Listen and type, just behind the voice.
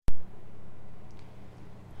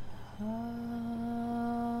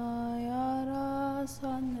Ayara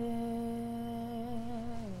Sandeya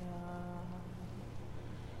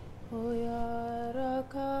Oyara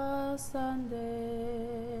Kasandeya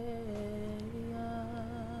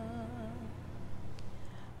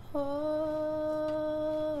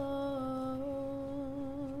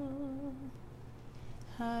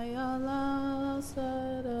Hayala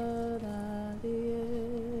Saradadiye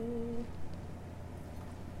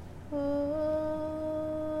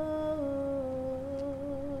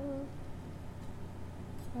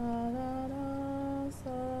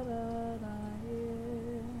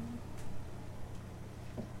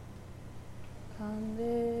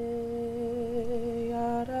Kande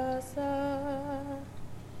yarasa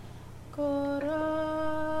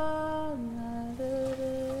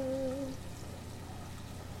koranadere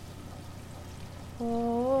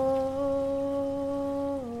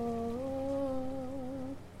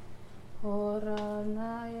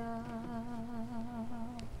Horanaya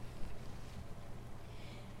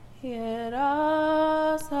Yera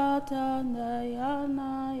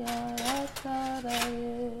Satanayana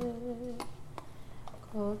Yarataraye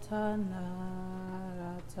Kotana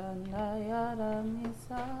Ratanayara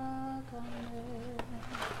Misakane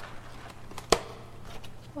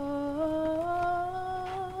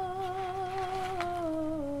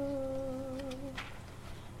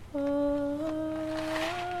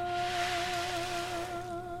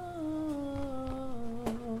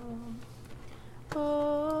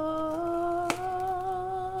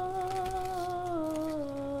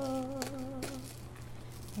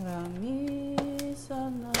Rami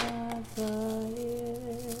Sanataye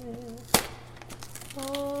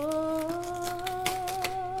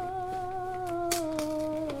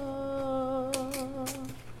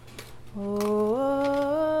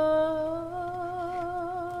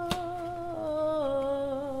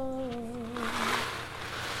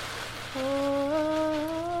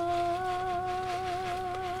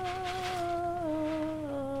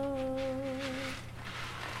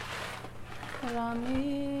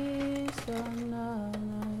Rami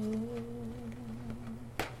Sananaye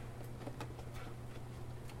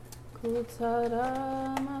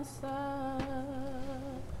Kutaramasa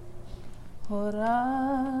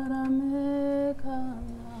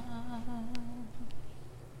Horaramekana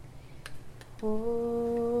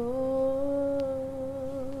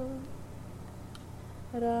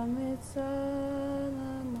Ramitsana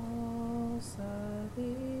Mosadiya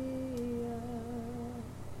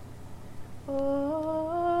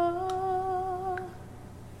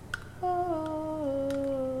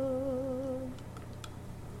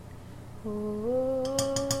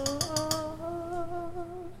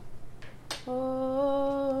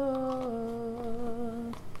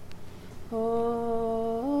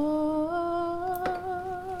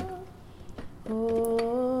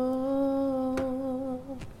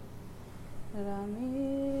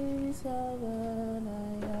Rami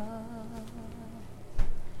Savanaya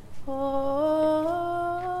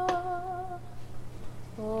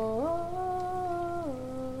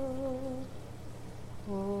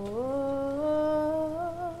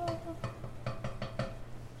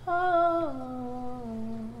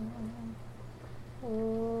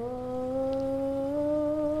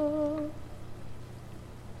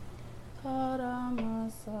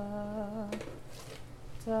Karamasa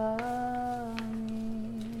Tani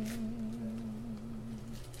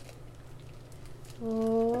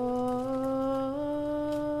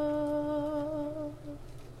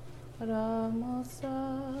Ramasa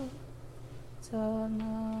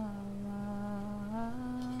Tanamani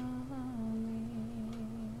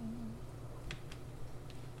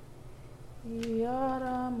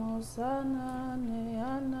Yaramosana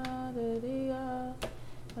Neana Deria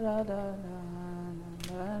Radana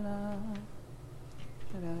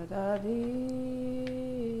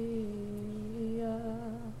Radadiya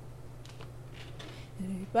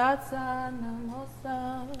Ribata Namosa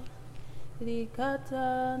Rikata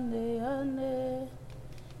Neane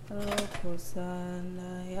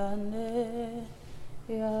Rokosana Yane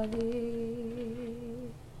Yadi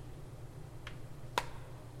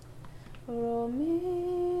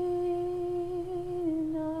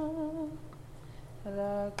Romina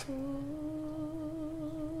Rakuna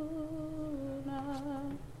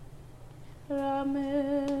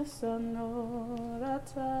Ramesano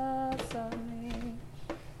Ratasani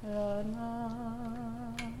Rana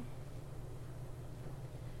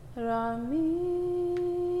Ramia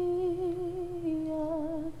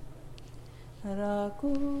Rakusa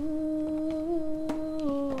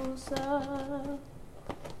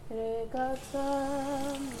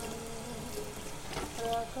Rekasana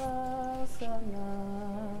Rakasana